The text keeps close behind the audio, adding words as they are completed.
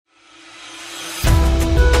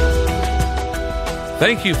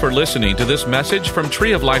Thank you for listening to this message from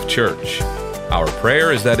Tree of Life Church. Our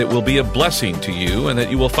prayer is that it will be a blessing to you and that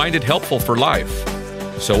you will find it helpful for life.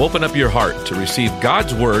 So open up your heart to receive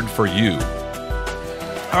God's word for you.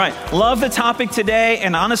 All right, love the topic today,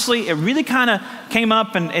 and honestly, it really kind of came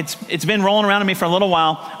up, and it's been rolling around in me for a little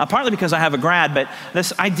while, partly because I have a grad, but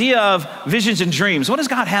this idea of visions and dreams. What does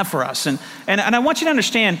God have for us? And I want you to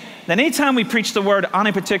understand that anytime we preach the word on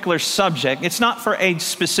a particular subject, it's not for a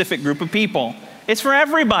specific group of people. It's for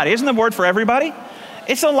everybody. Isn't the word for everybody?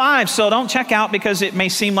 It's alive, so don't check out because it may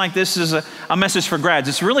seem like this is a message for grads.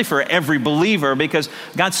 It's really for every believer because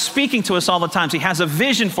God's speaking to us all the time. He has a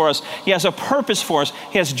vision for us. He has a purpose for us.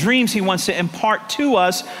 He has dreams He wants to impart to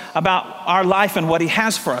us about our life and what He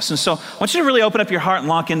has for us. And so I want you to really open up your heart and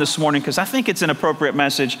lock in this morning because I think it's an appropriate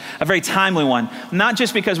message, a very timely one. Not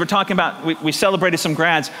just because we're talking about, we celebrated some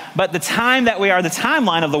grads, but the time that we are, the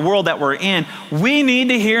timeline of the world that we're in, we need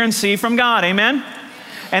to hear and see from God. Amen?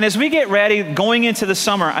 And as we get ready, going into the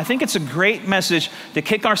summer, I think it's a great message to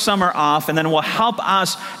kick our summer off, and then it will help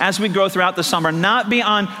us as we grow throughout the summer, not be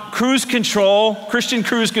on cruise control, Christian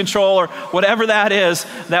cruise control, or whatever that is,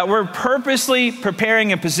 that we're purposely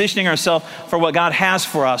preparing and positioning ourselves for what God has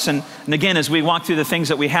for us. And again, as we walk through the things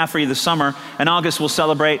that we have for you this summer, in August we'll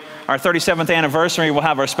celebrate our 37th anniversary. We'll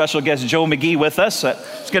have our special guest, Joe McGee, with us.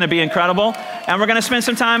 It's going to be incredible. And we're going to spend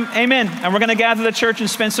some time, amen, and we're going to gather the church and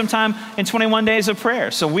spend some time in 21 days of prayer.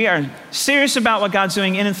 So we are serious about what God's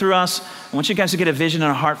doing in and through us. I want you guys to get a vision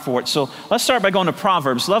and a heart for it. So let's start by going to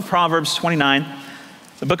Proverbs. Love Proverbs 29,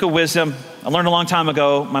 the book of wisdom. I learned a long time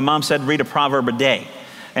ago, my mom said, read a proverb a day.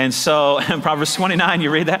 And so in Proverbs 29,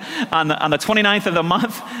 you read that. On the 29th of the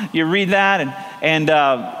month, you read that and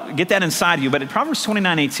get that inside of you. But in Proverbs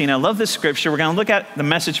 29:18, I love this scripture. We're going to look at the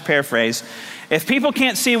Message paraphrase. If people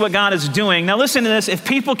can't see what God is doing, now listen to this, if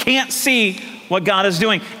people can't see what God is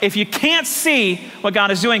doing, if you can't see what God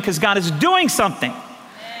is doing, because God is doing something.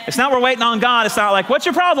 It's not we're waiting on God. It's not like, what's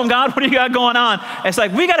your problem, God? What do you got going on? It's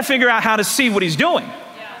like, we got to figure out how to see what He's doing.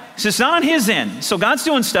 So it's not on His end. So God's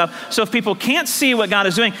doing stuff. So if people can't see what God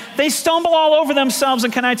is doing, they stumble all over themselves.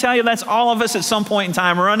 And can I tell you, that's all of us at some point in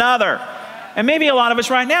time or another. And maybe a lot of us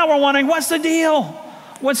right now, we're wondering, what's the deal?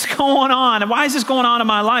 What's going on? And why is this going on in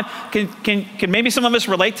my life? Can maybe some of us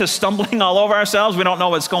relate to stumbling all over ourselves? We don't know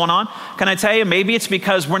what's going on. Can I tell you, maybe it's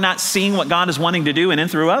because we're not seeing what God is wanting to do in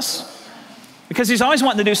and through us. Because He's always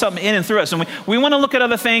wanting to do something in and through us. And we want to look at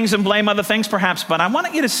other things and blame other things perhaps, but I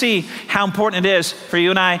want you to see how important it is for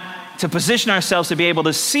you and I to position ourselves to be able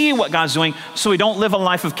to see what God's doing so we don't live a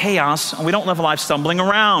life of chaos and we don't live a life stumbling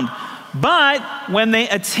around. But when they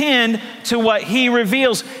attend to what He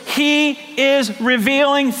reveals, He is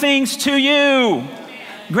revealing things to you.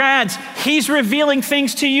 Grads, He's revealing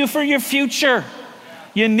things to you for your future.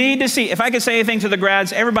 You need to see. If I could say anything to the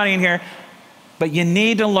grads, everybody in here, but you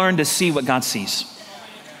need to learn to see what God sees.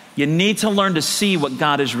 You need to learn to see what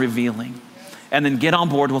God is revealing. And then get on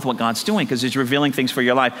board with what God's doing because He's revealing things for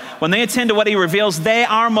your life. When they attend to what He reveals, they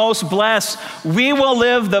are most blessed. We will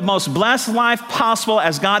live the most blessed life possible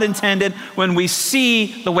as God intended when we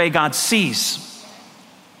see the way God sees.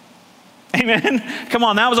 Amen? Come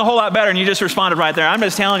on, that was a whole lot better and you just responded right there. I'm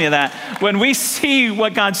just telling you that. When we see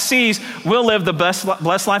what God sees, we'll live the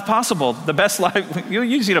blessed life possible. The best life,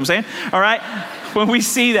 you see what I'm saying? All right? When we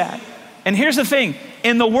see that. And here's the thing.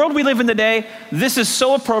 In the world we live in today, this is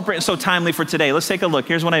so appropriate and so timely for today. Let's take a look.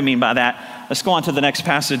 Here's what I mean by that. Let's go on to the next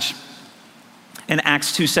passage in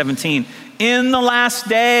Acts 2:17. In the last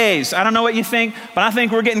days. I don't know what you think, but I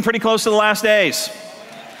think we're getting pretty close to the last days.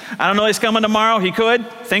 I don't know He's coming tomorrow. He could.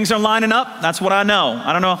 Things are lining up. That's what I know.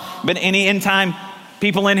 I don't know, but any end time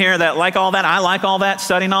people in here that like all that, I like all that,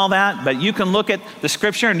 studying all that, but you can look at the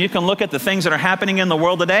scripture and you can look at the things that are happening in the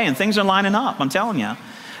world today and things are lining up. I'm telling you.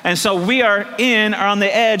 And so we are on the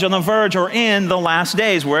edge, on the verge, or in the last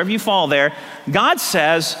days, wherever you fall there. God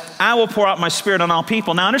says, I will pour out my Spirit on all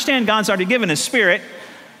people. Now understand, God's already given His Spirit.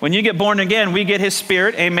 When you get born again, we get His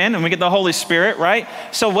Spirit, amen, and we get the Holy Spirit, right?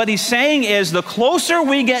 So what He's saying is the closer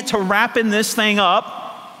we get to wrapping this thing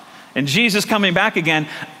up, and Jesus coming back again,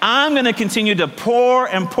 I'm going to continue to pour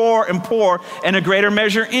and pour and pour in a greater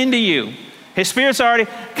measure into you. His Spirit's already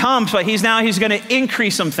come, but He's going to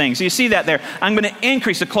increase some things. You see that there. I'm going to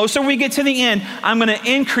increase. The closer we get to the end, I'm going to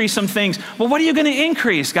increase some things. Well, what are you going to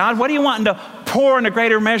increase, God? What are you wanting to pour in a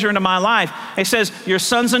greater measure into my life? It says, your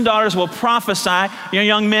sons and daughters will prophesy, your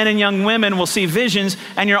young men and young women will see visions,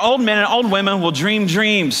 and your old men and old women will dream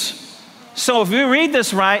dreams. So if we read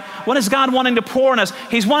this right, what is God wanting to pour in us?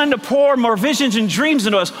 He's wanting to pour more visions and dreams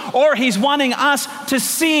into us, or He's wanting us to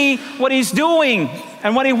see what He's doing.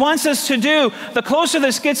 And what he wants us to do, the closer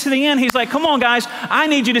this gets to the end, he's like, come on, guys, I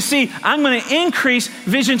need you to see, I'm going to increase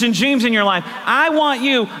visions and dreams in your life. I want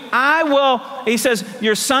you, he says,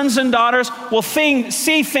 your sons and daughters will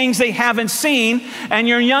see things they haven't seen, and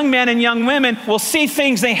your young men and young women will see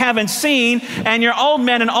things they haven't seen, and your old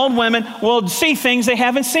men and old women will see things they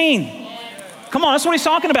haven't seen. Come on, that's what he's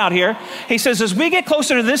talking about here. He says, as we get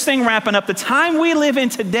closer to this thing wrapping up, the time we live in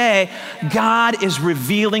today, God is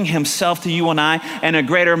revealing himself to you and I in a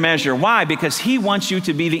greater measure. Why? Because he wants you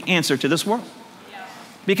to be the answer to this world.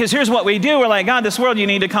 Because here's what we do. We're like, God, this world, you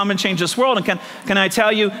need to come and change this world. And can I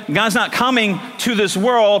tell you, God's not coming to this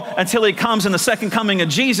world until he comes in the second coming of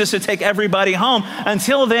Jesus to take everybody home.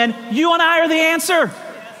 Until then, you and I are the answer.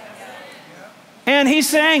 And he's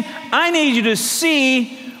saying, I need you to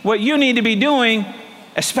see what you need to be doing,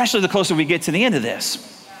 especially the closer we get to the end of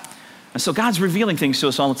this. And so God's revealing things to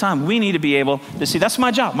us all the time. We need to be able to see. That's my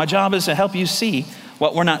job. My job is to help you see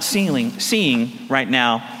what we're not seeing right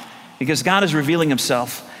now, because God is revealing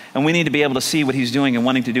himself, and we need to be able to see what he's doing and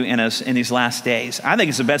wanting to do in us in these last days. I think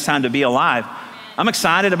it's the best time to be alive. I'm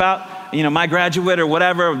excited about, my graduate or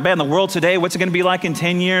whatever, man, the world today, what's it going to be like in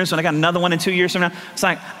 10 years? And I got another one in 2 years from now. It's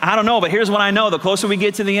like, I don't know, but here's what I know. The closer we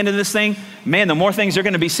get to the end of this thing, man, the more things they're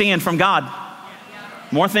going to be seeing from God.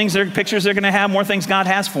 More things, pictures they're going to have, more things God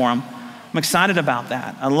has for them. I'm excited about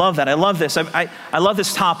that. I love that. I love this. I love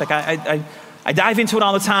this topic. I dive into it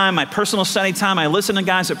all the time, my personal study time. I listen to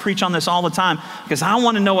guys that preach on this all the time because I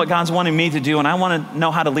want to know what God's wanting me to do, and I want to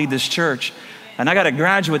know how to lead this church. And I got a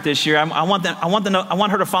graduate this year. I want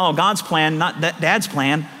her to follow God's plan, not Dad's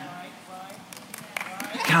plan.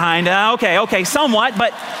 Kinda, okay, somewhat,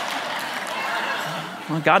 but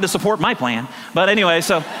well, God to support my plan. But anyway,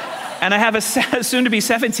 and I have a soon-to-be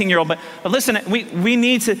 17-year-old. But listen, we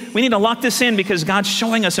need to lock this in because God's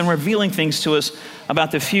showing us and revealing things to us about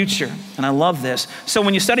the future. And I love this. So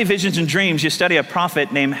when you study visions and dreams, you study a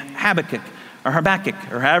prophet named Habakkuk, or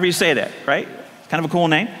however you say that, right? Kind of a cool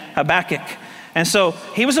name, Habakkuk. And so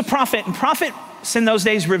he was a prophet, and prophets in those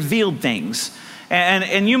days revealed things.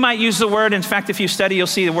 And you might use the word, in fact, if you study, you'll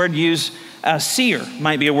see the word used, seer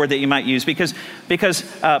might be a word that you might use, because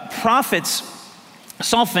prophets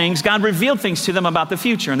saw things, God revealed things to them about the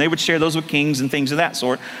future, and they would share those with kings and things of that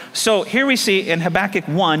sort. So here we see in Habakkuk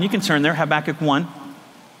 1, you can turn there, Habakkuk 1,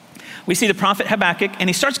 we see the prophet Habakkuk, and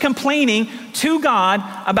he starts complaining to God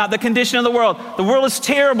about the condition of the world. The world is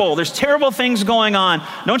terrible. There's terrible things going on.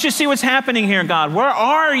 Don't you see what's happening here, God? Where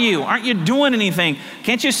are you? Aren't you doing anything?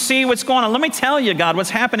 Can't you see what's going on? Let me tell you, God, what's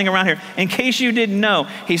happening around here. In case you didn't know,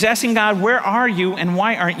 he's asking God, where are you, and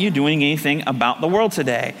why aren't you doing anything about the world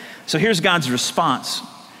today? So here's God's response.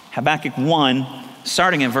 Habakkuk 1,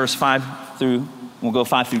 starting in verse 5 through, we'll go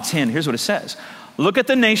 5 through 10. Here's what it says. Look at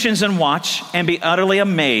the nations and watch and be utterly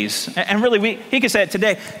amazed. And really, he could say it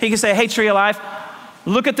today. He could say, hey, Tree of Life,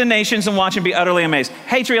 look at the nations and watch and be utterly amazed.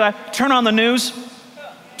 Hey, Tree of Life, turn on the news.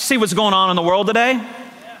 See what's going on in the world today.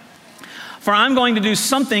 For I'm going to do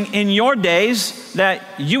something in your days that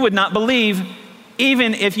you would not believe,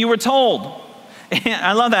 even if you were told.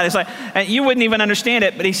 I love that. It's like, you wouldn't even understand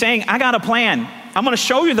it, but he's saying, I got a plan. I'm going to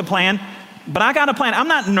show you the plan, but I got a plan. I'm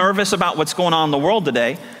not nervous about what's going on in the world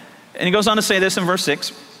today. And he goes on to say this in verse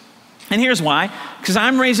 6. And here's why. Because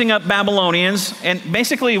I'm raising up Babylonians. And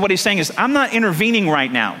basically what he's saying is, I'm not intervening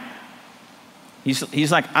right now.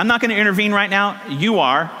 He's like, I'm not going to intervene right now. You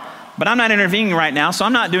are. But I'm not intervening right now, so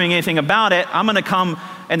I'm not doing anything about it. I'm going to come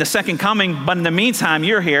in the second coming, but in the meantime,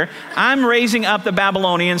 you're here. I'm raising up the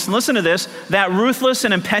Babylonians. And listen to this, that ruthless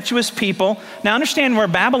and impetuous people. Now understand where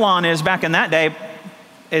Babylon is back in that day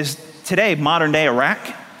is today modern day Iraq,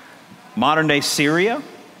 modern day Syria,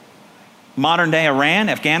 modern day Iran,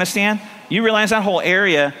 Afghanistan. You realize that whole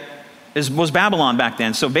area was Babylon back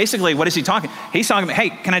then. So basically, what is he talking? He's talking about, hey,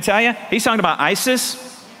 can I tell you? He's talking about ISIS.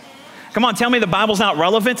 Come on, tell me the Bible's not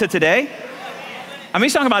relevant to today. I mean,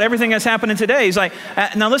 he's talking about everything that's happening today. He's like,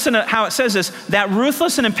 now listen to how it says this, that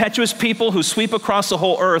ruthless and impetuous people who sweep across the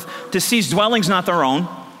whole earth to seize dwellings not their own.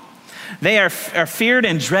 They are feared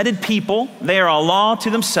and dreaded people. They are a law to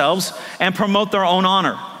themselves and promote their own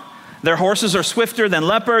honor. Their horses are swifter than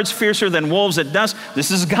leopards, fiercer than wolves at dusk. This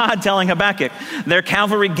is God telling Habakkuk. Their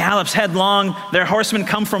cavalry gallops headlong. Their horsemen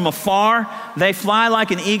come from afar. They fly like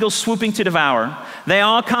an eagle swooping to devour. They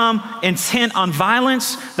all come intent on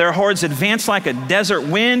violence. Their hordes advance like a desert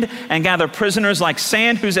wind and gather prisoners like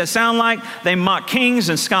sand. Who's that sound like? They mock kings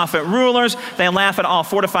and scoff at rulers. They laugh at all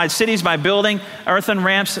fortified cities by building earthen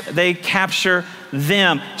ramps. They capture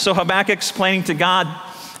them. So Habakkuk explaining to God,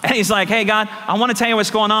 and he's like, hey, God, I want to tell you what's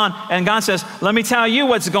going on. And God says, let me tell you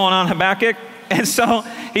what's going on, Habakkuk. And so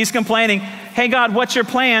he's complaining, hey, God, what's your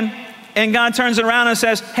plan? And God turns it around and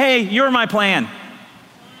says, hey, you're my plan.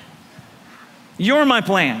 You're my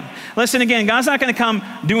plan. Listen again, God's not going to come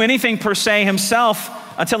do anything per se himself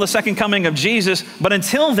until the second coming of Jesus. But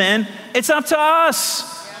until then, it's up to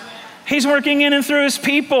us. He's working in and through his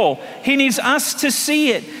people. He needs us to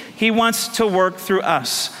see it. He wants to work through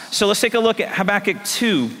us. So let's take a look at Habakkuk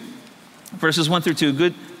 2, verses 1 through 2,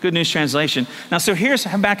 Good News Translation. Now, so here's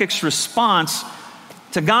Habakkuk's response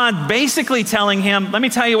to God basically telling him, let me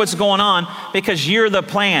tell you what's going on because you're the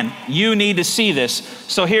plan. You need to see this.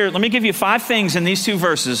 So here, let me give you 5 things in these 2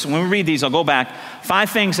 verses. When we read these, I'll go back. 5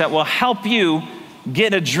 things that will help you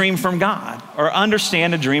get a dream from God or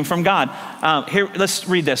understand a dream from God. Here, let's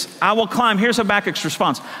read this. I will climb, here's Habakkuk's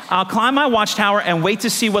response. I'll climb my watchtower and wait to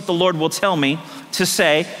see what the Lord will tell me to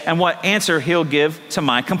say and what answer he'll give to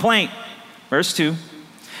my complaint. Verse 2.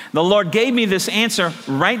 The Lord gave me this answer.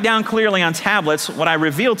 Write down clearly on tablets what I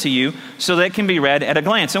reveal to you so that it can be read at a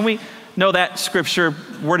glance. And we know that scripture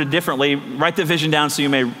worded differently. Write the vision down so you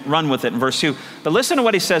may run with it in verse 2. But listen to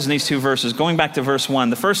what he says in these 2 verses. Going back to verse 1,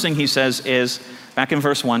 the first thing he says is, back in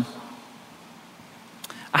verse 1,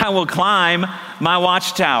 I will climb my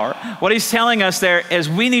watchtower. What he's telling us there is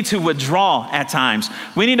we need to withdraw at times.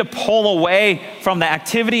 We need to pull away from the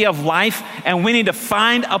activity of life, and we need to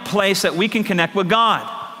find a place that we can connect with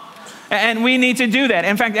God. And we need to do that.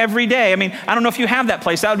 In fact, every day. I mean, I don't know if you have that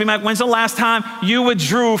place. That would be when's the last time you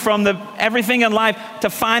withdrew from everything in life to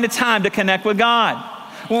find a time to connect with God?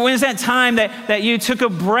 When's that time that you took a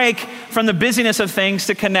break from the busyness of things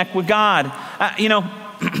to connect with God?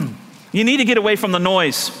 You need to get away from the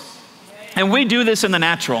noise. And we do this in the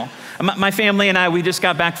natural. My family and I, we just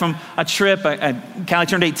got back from a trip. Callie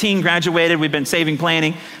turned 18, graduated. We've been saving,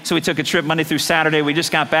 planning. So we took a trip Monday through Saturday. We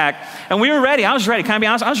just got back. And we were ready. I was ready. Can I be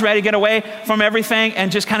honest? I was ready to get away from everything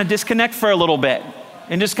and just kind of disconnect for a little bit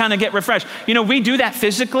and just kind of get refreshed. We do that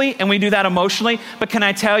physically and we do that emotionally. But can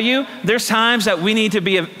I tell you, there's times that we need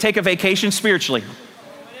to take a vacation spiritually.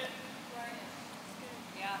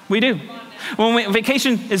 We do. When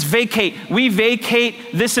vacation is vacate, we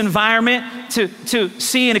vacate this environment to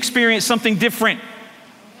see and experience something different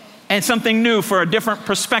and something new for a different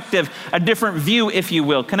perspective, a different view, if you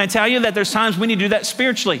will. Can I tell you that there's times we need to do that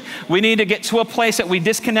spiritually? We need to get to a place that we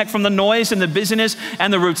disconnect from the noise and the busyness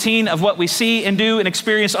and the routine of what we see and do and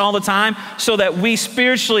experience all the time so that we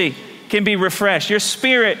spiritually can be refreshed. Your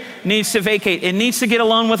spirit needs to vacate. It needs to get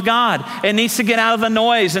alone with God. It needs to get out of the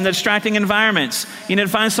noise and the distracting environments. You need to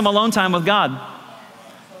find some alone time with God.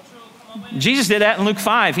 Jesus did that in Luke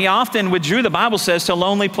 5. He often withdrew, the Bible says, to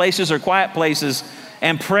lonely places or quiet places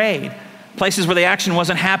and prayed. Places where the action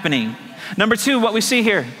wasn't happening. Number 2, what we see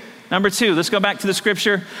here. Number 2, let's go back to the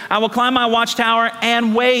scripture. I will climb my watchtower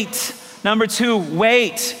and wait. Number 2,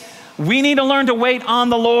 wait. We need to learn to wait on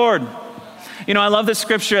the Lord. I love this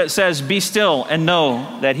scripture that says, be still and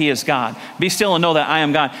know that he is God. Be still and know that I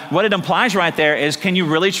am God. What it implies right there is, can you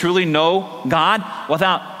really truly know God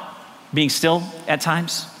without being still at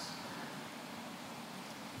times?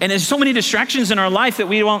 And there's so many distractions in our life that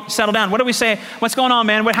we won't settle down. What do we say? What's going on,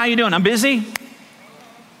 man? How you doing? I'm busy.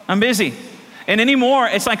 I'm busy. And anymore,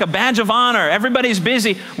 it's like a badge of honor. Everybody's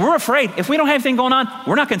busy. We're afraid. If we don't have anything going on,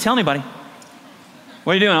 we're not going to tell anybody.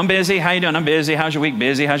 What are you doing? I'm busy. How you doing? I'm busy. How's your week?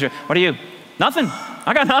 Busy. What are you? Nothing.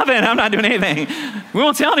 I got nothing. I'm not doing anything. We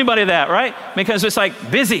won't tell anybody that, right? Because it's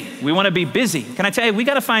like busy. We want to be busy. Can I tell you, we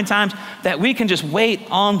got to find times that we can just wait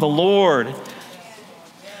on the Lord.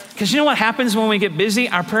 Because you know what happens when we get busy?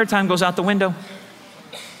 Our prayer time goes out the window.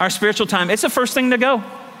 Our spiritual time, it's the first thing to go.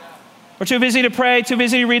 We're too busy to pray, too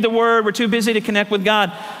busy to read the word. We're too busy to connect with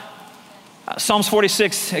God. Psalms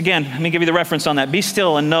 46, again, let me give you the reference on that. Be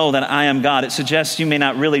still and know that I am God. It suggests you may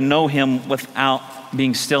not really know him without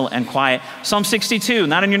being still and quiet. Psalm 62,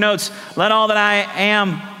 not in your notes. Let all that I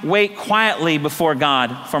am wait quietly before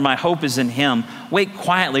God, for my hope is in him. Wait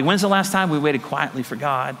quietly. When's the last time we waited quietly for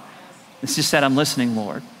God? It's just said, I'm listening,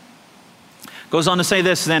 Lord. Goes on to say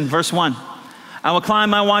this then, verse 1. I will climb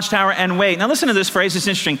my watchtower and wait. Now listen to this phrase, it's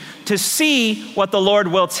interesting. To see what the Lord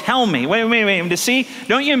will tell me. Wait. To see,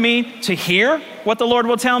 don't you mean to hear what the Lord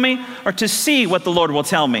will tell me? Or to see what the Lord will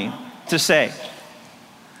tell me to say?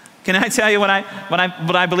 Can I tell you what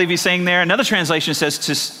I believe he's saying there? Another translation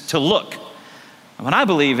says to look. And what I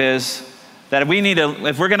believe is that we need to,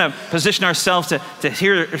 if we're going to position ourselves to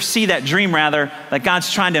hear or see that dream rather, that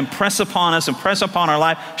God's trying to impress upon us, impress upon our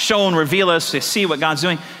life, show and reveal us to see what God's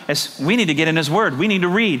doing, is we need to get in his word. We need to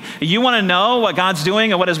read. You want to know what God's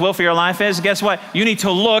doing and what his will for your life is? Guess what? You need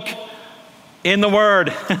to look in the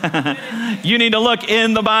word. You need to look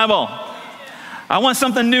in the Bible. I want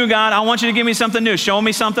something new, God. I want you to give me something new. Show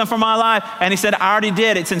me something for my life. And he said, I already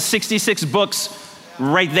did. It's in 66 books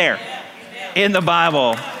right there. in the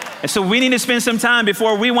Bible. And so we need to spend some time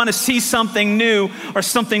before we want to see something new or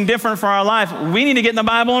something different for our life. We need to get in the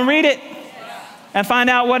Bible and read it and find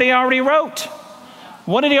out what he already wrote.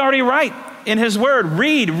 What did he already write in his word?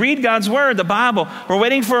 Read God's word, the Bible. We're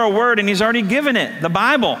waiting for a word and he's already given it, the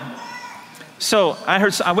Bible. So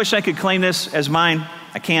I wish I could claim this as mine.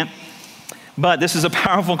 I can't. But this is a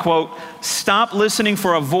powerful quote. Stop listening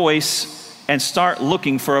for a voice and start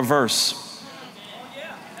looking for a verse.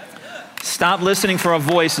 Stop listening for a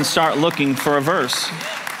voice and start looking for a verse.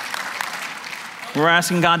 We're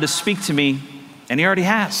asking God to speak to me, and he already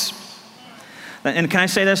has. And can I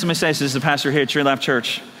say this? Let me say this as the pastor here at Tree of Life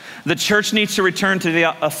Church. The church needs to return to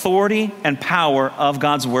the authority and power of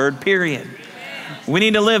God's word, period. We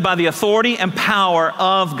need to live by the authority and power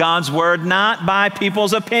of God's word, not by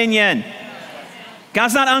people's opinion.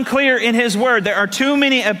 God's not unclear in his word. There are too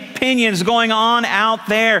many opinions going on out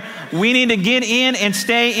there. We need to get in and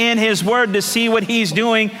stay in his word to see what he's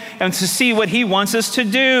doing and to see what he wants us to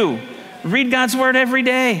do. Read God's word every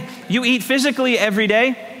day. You eat physically every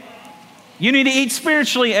day. You need to eat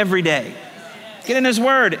spiritually every day. Get in his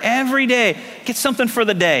word every day. Get something for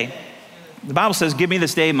the day. The Bible says, give me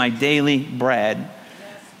this day my daily bread.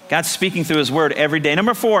 God's speaking through his word every day.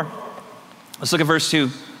 Number 4, let's look at verse 2.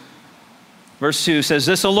 Verse 2 says,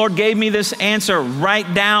 this, the Lord gave me this answer.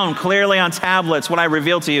 Write down clearly on tablets what I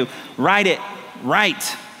revealed to you. Write it.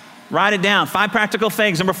 Write it down. 5 practical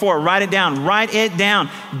things. Number 4, write it down. Write it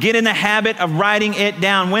down. Get in the habit of writing it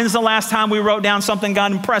down. When's the last time we wrote down something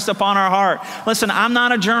God impressed upon our heart? Listen, I'm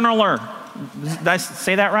not a journaler. Did I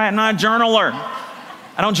say that right? I'm not a journaler.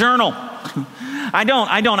 I don't journal. I don't.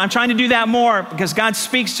 I'm trying to do that more because God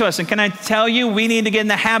speaks to us. And can I tell you, we need to get in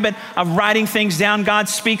the habit of writing things down God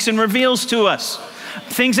speaks and reveals to us.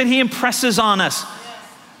 Things that he impresses on us.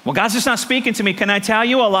 Well, God's just not speaking to me. Can I tell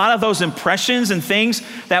you, a lot of those impressions and things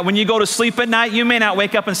that when you go to sleep at night, you may not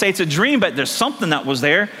wake up and say it's a dream, but there's something that was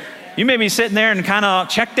there. You may be sitting there and kind of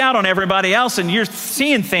checked out on everybody else and you're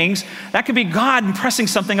seeing things. That could be God impressing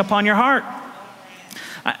something upon your heart.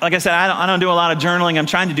 Like I said, I don't do a lot of journaling. I'm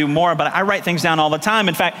trying to do more, but I write things down all the time.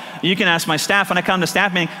 In fact, you can ask my staff when I come to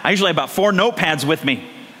staff meeting, I usually have about 4 notepads with me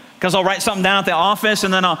because I'll write something down at the office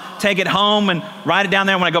and then I'll take it home and write it down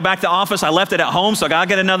there. When I go back to the office, I left it at home, so I got to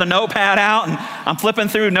get another notepad out and I'm flipping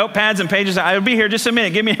through notepads and pages. I'll be here just a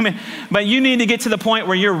minute. Give me a minute. But you need to get to the point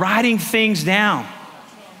where you're writing things down.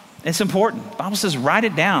 It's important. The Bible says write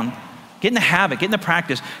it down. Get in the habit, get in the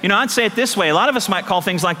practice. You know, I'd say it this way. A lot of us might call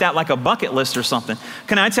things like that like a bucket list or something.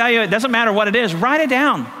 Can I tell you, it doesn't matter what it is. Write it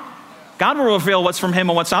down. God will reveal what's from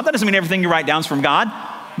him and what's not. That doesn't mean everything you write down is from God.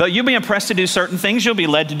 But you'll be impressed to do certain things. You'll be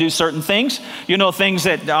led to do certain things. You know, things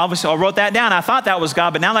that obviously I wrote that down. I thought that was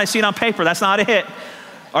God, but now that I see it on paper, that's not it.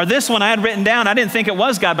 Or this one I had written down. I didn't think it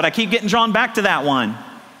was God, but I keep getting drawn back to that one.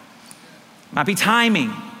 Might be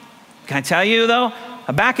timing. Can I tell you though?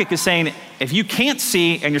 Habakkuk is saying, if you can't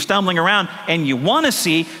see and you're stumbling around and you want to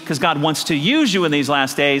see because God wants to use you in these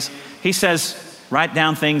last days, he says, write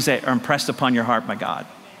down things that are impressed upon your heart by God.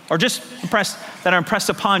 Or just that are impressed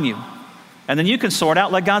upon you. And then you can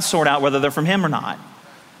let God sort out whether they're from him or not.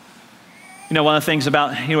 You know, one of the things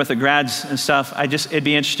about, with the grads and stuff, it'd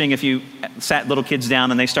be interesting if you sat little kids down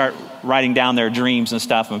and they start writing down their dreams and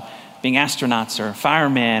stuff of being astronauts or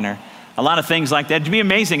firemen or a lot of things like that. It'd be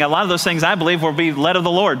amazing. A lot of those things I believe will be led of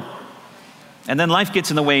the Lord. And then life gets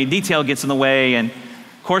in the way, detail gets in the way, and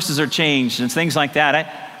courses are changed and things like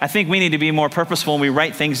that. I think we need to be more purposeful when we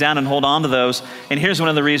write things down and hold on to those. And here's one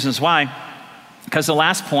of the reasons why. Because the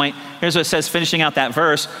last point, here's what it says, finishing out that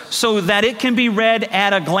verse, so that it can be read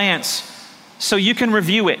at a glance, so you can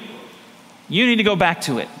review it. You need to go back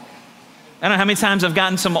to it. I don't know how many times I've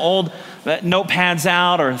gotten some old notepads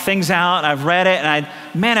out or things out, and I've read it, and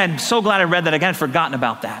I'm so glad I read that. I'd forgotten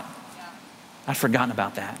about that. I'd forgotten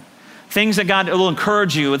about that. Things that God will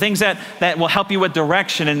encourage you, things that will help you with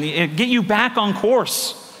direction and get you back on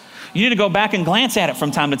course. You need to go back and glance at it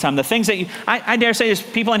from time to time. The things that I dare say there's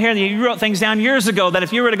people in here that you wrote things down years ago that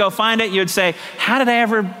if you were to go find it, you'd say, how did I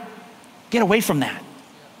ever get away from that?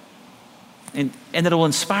 And that will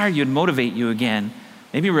inspire you and motivate you again.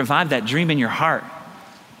 Maybe revive that dream in your heart.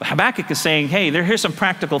 But Habakkuk is saying, hey, here's some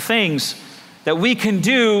practical things that we can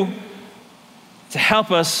do to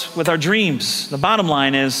help us with our dreams. The bottom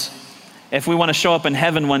line is, if we want to show up in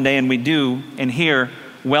heaven one day, and we do, and hear,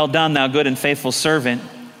 well done, thou good and faithful servant,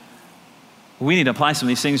 we need to apply some of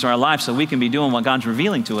these things to our life so we can be doing what God's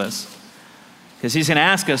revealing to us. Because he's going to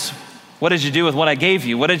ask us, what did you do with what I gave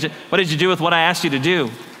you? What did you do with what I asked you to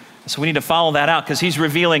do? So we need to follow that out because he's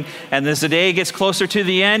revealing, and as the day gets closer to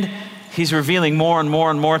the end, he's revealing more and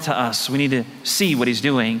more and more to us. We need to see what he's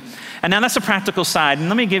doing. And now that's the practical side. And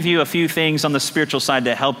let me give you a few things on the spiritual side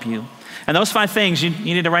to help you. And those 5 things you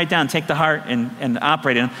need to write down, take to heart and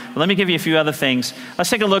operate in them. But let me give you a few other things. Let's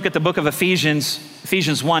take a look at the book of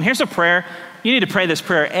Ephesians 1. Here's a prayer. You need to pray this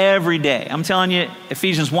prayer every day. I'm telling you,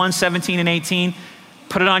 Ephesians 1, 17 and 18.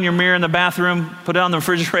 Put it on your mirror in the bathroom, put it on the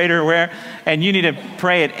refrigerator or where, and you need to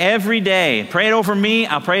pray it every day. Pray it over me,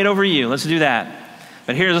 I'll pray it over you. Let's do that.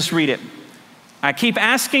 But here, let's read it. I keep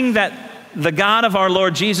asking that the God of our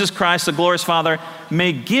Lord Jesus Christ, the glorious Father,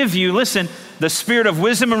 may give you, listen, the spirit of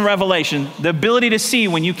wisdom and revelation, the ability to see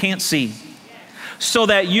when you can't see, so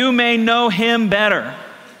that you may know him better.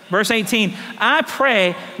 Verse 18, I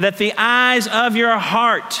pray that the eyes of your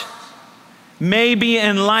heart may be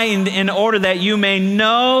enlightened in order that you may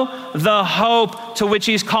know the hope to which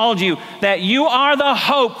he's called you, that you are the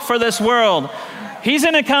hope for this world. He's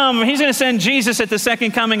going to come, he's going to send Jesus at the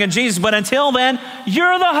second coming of Jesus, but until then,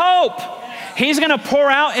 you're the hope. He's going to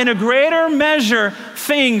pour out in a greater measure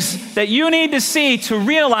things that you need to see to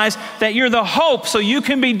realize that you're the hope so you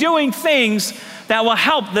can be doing things that will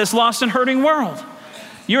help this lost and hurting world.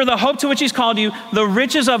 You're the hope to which he's called you, the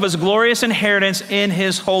riches of his glorious inheritance in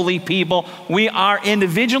his holy people. We are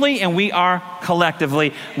individually and we are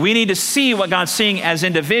collectively. We need to see what God's seeing as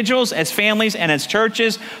individuals, as families, and as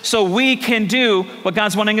churches so we can do what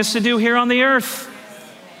God's wanting us to do here on the earth.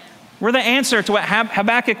 We're the answer to what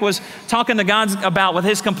Habakkuk was talking to God about with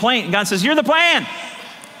his complaint. God says, you're the plan.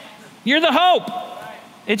 You're the hope.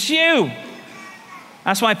 It's you.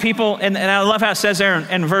 That's why people, and I love how it says there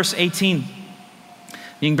in verse 18.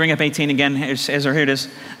 You can bring up 18 again. Here it is.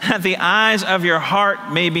 The eyes of your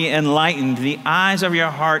heart may be enlightened. The eyes of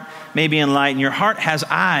your heart may be enlightened. Your heart has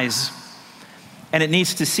eyes, and it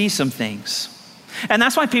needs to see some things. And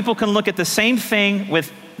that's why people can look at the same thing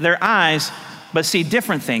with their eyes, but see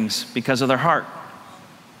different things because of their heart.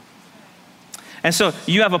 And so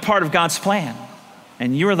you have a part of God's plan,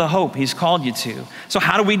 and you're the hope he's called you to. So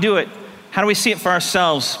how do we do it? How do we see it for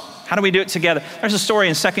ourselves? How do we do it together? There's a story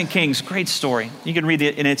in 2 Kings, great story. You can read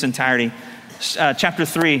it in its entirety. Chapter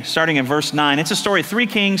 3, starting in verse 9. It's a story. 3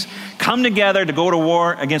 kings come together to go to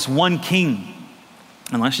war against one king.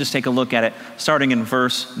 And let's just take a look at it, starting in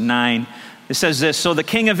verse 9. It says this, so the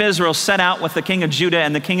king of Israel set out with the king of Judah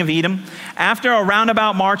and the king of Edom. After a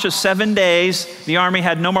roundabout march of 7 days, the army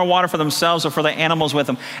had no more water for themselves or for the animals with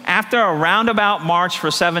them. After a roundabout march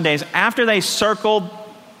for 7 days, after they circled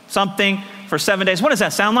something for 7 days, what does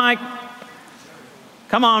that sound like?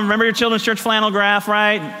 Come on, remember your children's church flannel graph,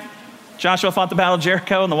 right? Joshua fought the battle of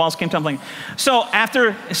Jericho and the walls came tumbling. So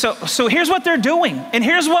here's what they're doing. And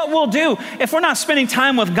here's what we'll do. If we're not spending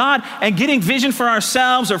time with God and getting vision for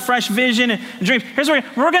ourselves or fresh vision and dreams, here's what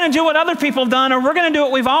we're going to do what other people have done, or we're going to do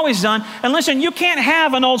what we've always done. And listen, you can't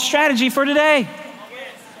have an old strategy for today.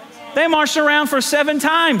 They marched around for 7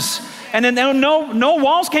 times. And then no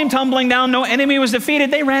walls came tumbling down. No enemy was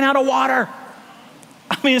defeated. They ran out of water.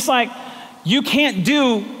 I mean, it's like, you can't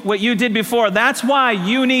do what you did before. That's why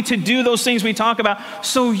you need to do those things we talk about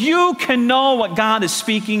so you can know what God is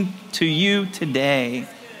speaking to you today.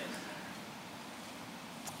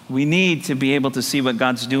 We need to be able to see what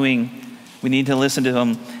God's doing. We need to listen to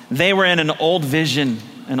him. They were in an old vision,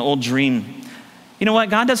 an old dream. You know what?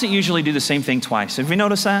 God doesn't usually do the same thing twice. Have you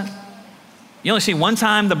noticed that? You only see one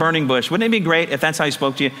time the burning bush. Wouldn't it be great if that's how he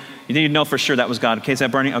spoke to you? You'd know for sure that was God. Okay, is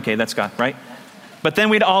that burning? Okay, that's God, right? But then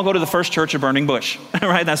we'd all go to the first church of burning bush,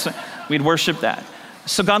 right? We'd worship that.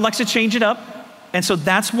 So God likes to change it up. And so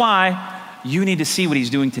that's why you need to see what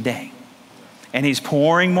he's doing today. And he's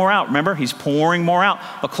pouring more out. Remember, he's pouring more out.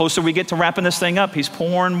 The closer we get to wrapping this thing up, he's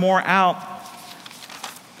pouring more out.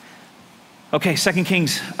 Okay, 2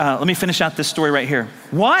 Kings, let me finish out this story right here.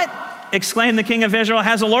 What? Exclaimed the king of Israel.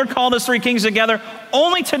 Has the Lord called us 3 kings together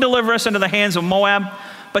only to deliver us into the hands of Moab?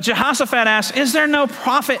 But Jehoshaphat asked, is there no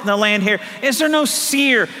prophet in the land here? Is there no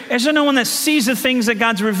seer? Is there no one that sees the things that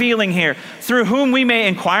God's revealing here, through whom we may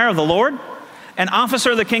inquire of the Lord? An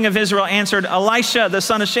officer of the king of Israel answered, Elisha, the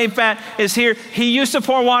son of Shaphat, is here. He used to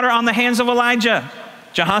pour water on the hands of Elijah.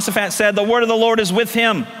 Jehoshaphat said, the word of the Lord is with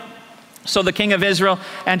him. So the king of Israel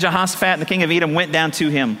and Jehoshaphat and the king of Edom went down to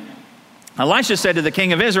him. Elisha said to the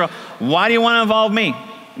king of Israel, why do you want to involve me?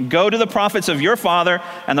 Go to the prophets of your father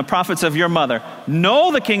and the prophets of your mother.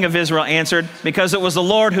 No, the king of Israel answered, because it was the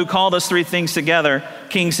Lord who called us 3 kings together,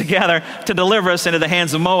 to deliver us into the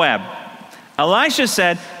hands of Moab. Elisha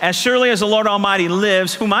said, as surely as the Lord Almighty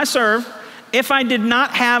lives, whom I serve, if I did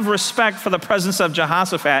not have respect for the presence of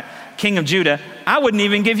Jehoshaphat, king of Judah, I wouldn't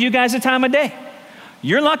even give you guys a time of day.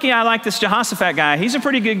 You're lucky I like this Jehoshaphat guy. He's a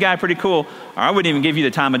pretty good guy, pretty cool. Or I wouldn't even give you the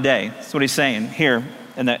time of day. That's what he's saying here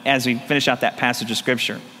as we finish out that passage of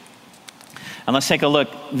scripture. And let's take a look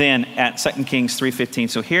then at 2 Kings 3:15.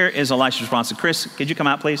 So here is Elisha's response. Chris, could you come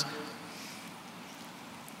out, please?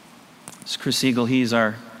 It's Chris Siegel. He's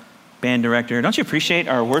our band director. Don't you appreciate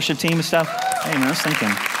our worship team and stuff? Hey, man, I was thinking.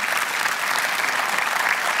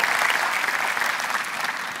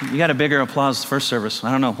 You got a bigger applause first service.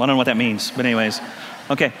 I don't know what that means. But anyways,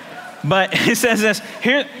 okay. But it says this.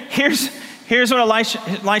 Here's what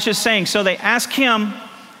Elisha is saying. So they ask him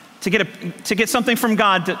to get something from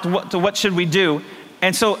God. To what should we do?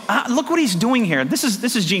 And so look what he's doing here. This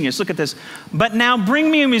is genius. Look at this. But now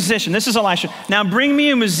bring me a musician. This is Elisha. Now bring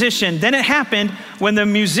me a musician. Then it happened when the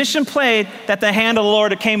musician played that the hand of the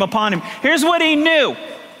Lord came upon him. Here's what he knew.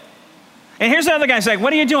 And here's the other guy's like,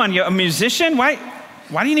 what are you doing? You're a musician? Why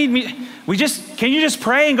do you need me? Can you just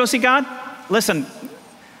pray and go see God? Listen,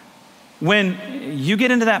 when you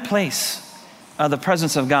get into that place of the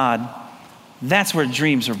presence of God, that's where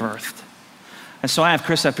dreams are birthed. And so I have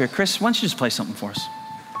Chris up here. Chris, why don't you just play something for us?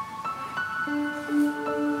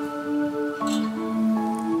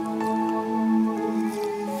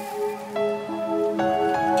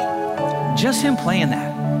 Just him playing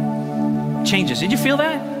that changes. Did you feel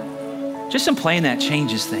that? Just him playing that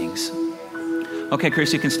changes things. Okay,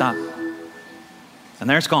 Chris, you can stop. And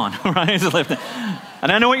there it's gone, right?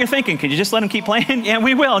 And I know what you're thinking. Could you just let him keep playing? Yeah,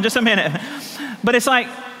 we will in just a minute. But it's like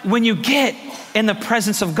when you get in the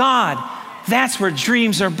presence of God, that's where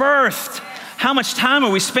dreams are birthed. How much time are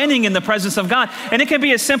we spending in the presence of God? And it can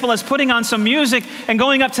be as simple as putting on some music and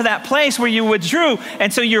going up to that place where you withdrew.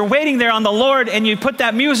 And so you're waiting there on the Lord and you put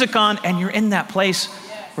that music on and you're in that place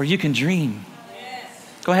where you can dream.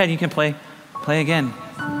 Go ahead, you can play again.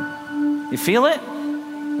 You feel it?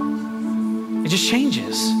 It just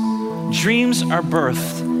changes. Dreams are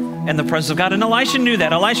birthed in the presence of God. And Elisha knew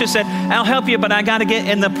that. Elisha said, I'll help you, but I got to get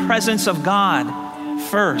in the presence of God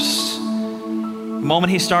first. The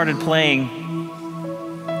moment he started playing,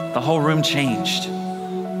 the whole room changed.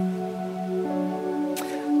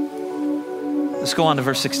 Let's go on to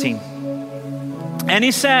verse 16. And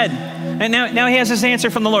he said, and now he has his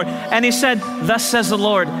answer from the Lord. And he said, thus says the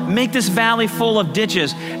Lord, make this valley full of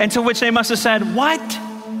ditches. And to which they must have said, what?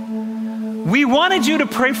 We wanted you to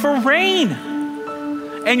pray for rain.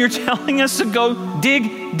 And you're telling us to go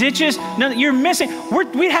dig ditches? No, you're missing.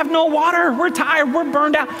 We have no water. We're tired. We're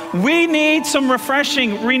burned out. We need some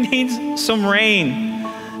refreshing. We need some rain.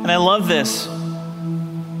 And I love this.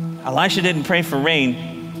 Elisha didn't pray for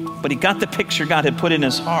rain, but he got the picture God had put in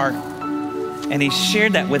his heart. And he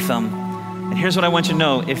shared that with them. And here's what I want you to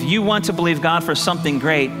know. If you want to believe God for something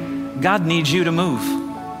great, God needs you to move.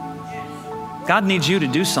 God needs you to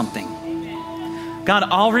do something. God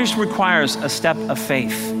always requires a step of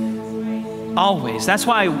faith. Always. That's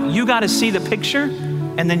why you got to see the picture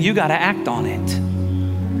and then you got to act on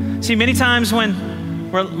it. See, many times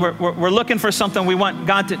when we're looking for something, we want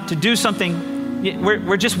God to do something,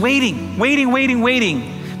 we're just waiting.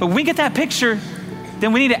 But when we get that picture,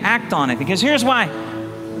 then we need to act on it. Because here's why.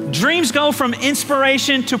 Dreams go from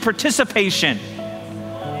inspiration to participation.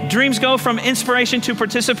 Dreams go from inspiration to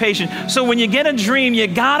participation. So when you get a dream, you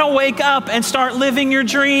gotta wake up and start living your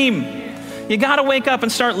dream. You gotta wake up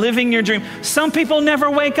and start living your dream. Some people never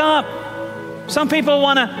wake up. Some people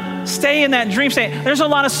wanna stay in that dream state. There's a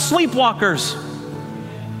lot of sleepwalkers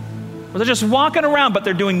where they're just walking around, but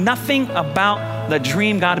they're doing nothing about the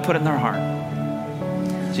dream God had put in their heart.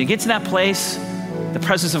 So you get to that place, the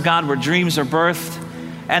presence of God where dreams are birthed,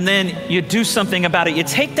 and then you do something about it. You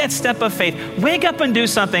take that step of faith, wake up and do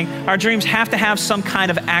something. Our dreams have to have some kind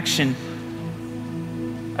of action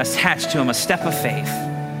attached to them, a step of faith.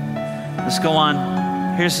 Let's go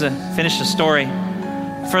on. Finish the story.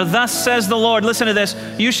 For thus says the Lord, listen to this,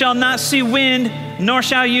 you shall not see wind, nor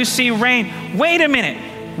shall you see rain. Wait a minute.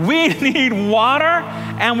 We need water,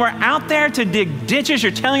 and we're out there to dig ditches.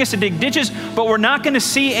 You're telling us to dig ditches, but we're not going to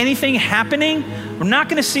see anything happening. We're not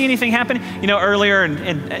going to see anything happening. You know, earlier,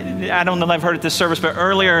 and I don't know if I've heard at this service, but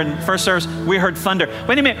earlier in first service, we heard thunder.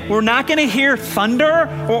 Wait a minute, we're not going to hear thunder,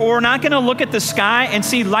 or we're not going to look at the sky and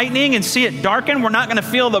see lightning and see it darken. We're not going to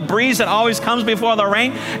feel the breeze that always comes before the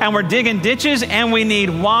rain, and we're digging ditches, and we need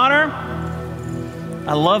water.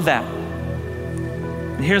 I love that.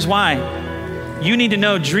 And here's why. You need to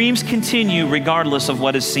know dreams continue regardless of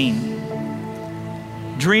what is seen.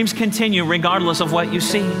 Dreams continue regardless of what you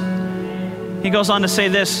see. He goes on to say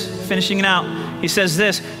this, finishing it out. He says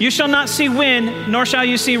this, you shall not see wind, nor shall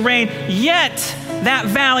you see rain, yet that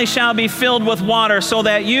valley shall be filled with water, so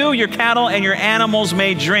that you, your cattle, and your animals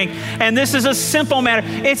may drink. And this is a simple matter.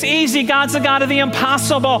 It's easy. God's the God of the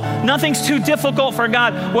impossible. Nothing's too difficult for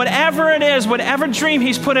God. Whatever it is, whatever dream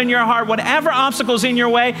He's put in your heart, whatever obstacle's in your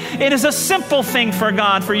way, it is a simple thing for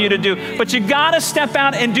God for you to do. But you got to step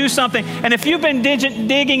out and do something. And if you've been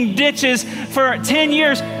digging ditches for 10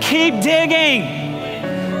 years, keep digging.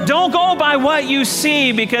 Don't go by what you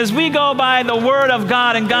see, because we go by the Word of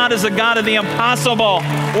God, and God is the God of the impossible.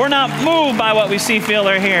 We're not moved by what we see, feel,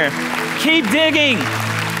 or hear. Keep digging.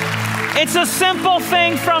 It's a simple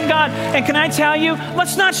thing from God. And can I tell you,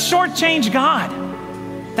 let's not shortchange God.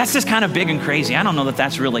 That's just kind of big and crazy. I don't know that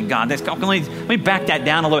that's really God. Let me back that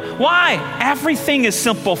down a little bit. Why? Everything is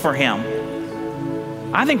simple for Him.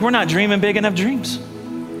 I think we're not dreaming big enough dreams.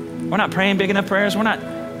 We're not praying big enough prayers. We're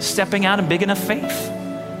not stepping out in big enough faith.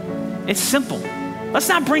 It's simple. Let's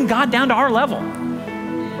not bring God down to our level.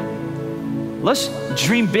 Let's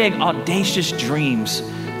dream big, audacious dreams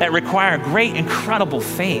that require great, incredible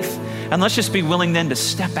faith. And let's just be willing then to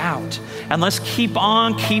step out. And let's keep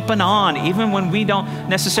on keeping on, even when we don't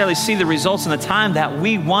necessarily see the results in the time that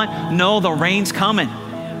we want. Know the rain's coming.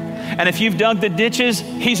 And if you've dug the ditches,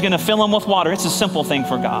 He's going to fill them with water. It's a simple thing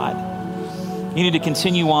for God. You need to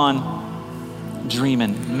continue on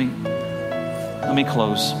dreaming. Let me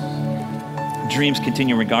close. Dreams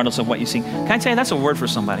continue regardless of what you see. Can I tell you, that's a word for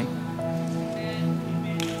somebody.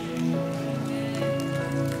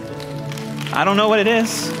 I don't know what it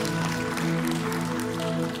is.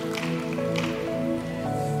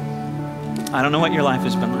 I don't know what your life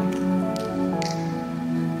has been like.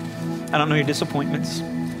 I don't know your disappointments.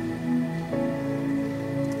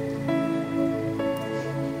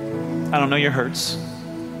 I don't know your hurts.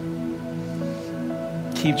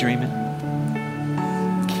 Keep dreaming.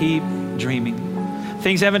 Keep dreaming.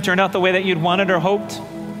 Things haven't turned out the way that you'd wanted or hoped.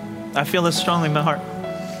 I feel this strongly in my heart.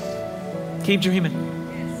 Keep dreaming.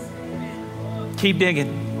 Keep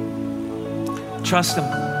digging. Trust Him.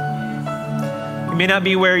 You may not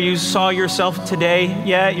be where you saw yourself today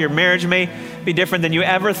yet. Your marriage may be different than you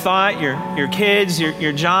ever thought. Your kids,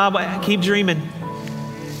 your job. Keep dreaming.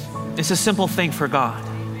 It's a simple thing for God.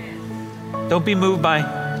 Don't be moved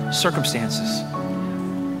by circumstances.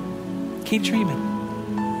 Keep dreaming.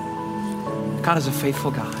 God is a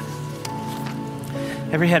faithful God.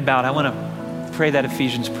 Every head bowed, I want to pray that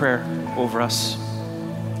Ephesians prayer over us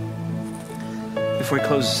before we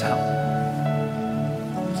close this out.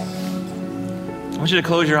 I want you to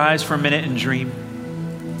close your eyes for a minute and dream.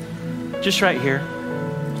 Just right here.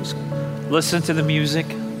 Just listen to the music.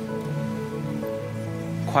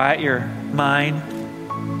 Quiet your mind.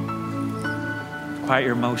 Quiet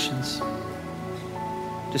your emotions.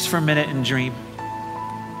 Just for a minute and dream.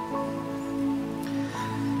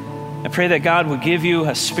 I pray that God would give you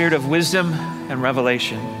a spirit of wisdom and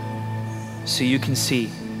revelation so you can see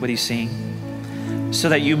what He's seeing, so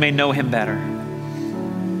that you may know Him better.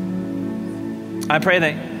 I pray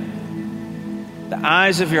that the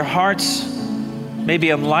eyes of your hearts may be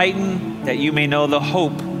enlightened, that you may know the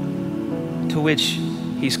hope to which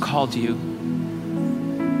He's called you,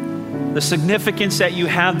 the significance that you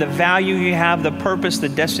have, the value you have, the purpose, the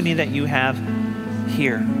destiny that you have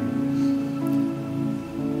here.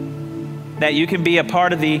 That you can be a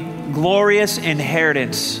part of the glorious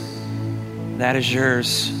inheritance that is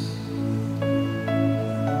yours.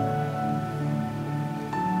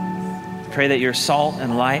 Pray that you're salt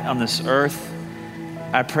and light on this earth.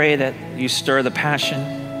 I pray that you stir the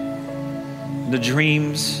passion, the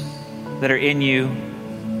dreams that are in you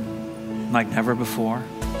like never before.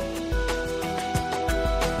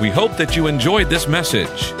 We hope that you enjoyed this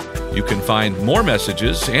message. You can find more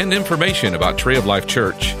messages and information about Tree of Life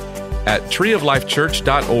Church at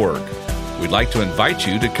treeoflifechurch.org. We'd like to invite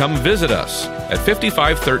you to come visit us at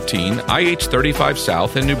 5513 IH35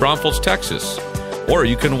 South in New Braunfels, Texas. Or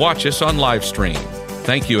you can watch us on live stream.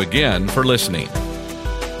 Thank you again for listening.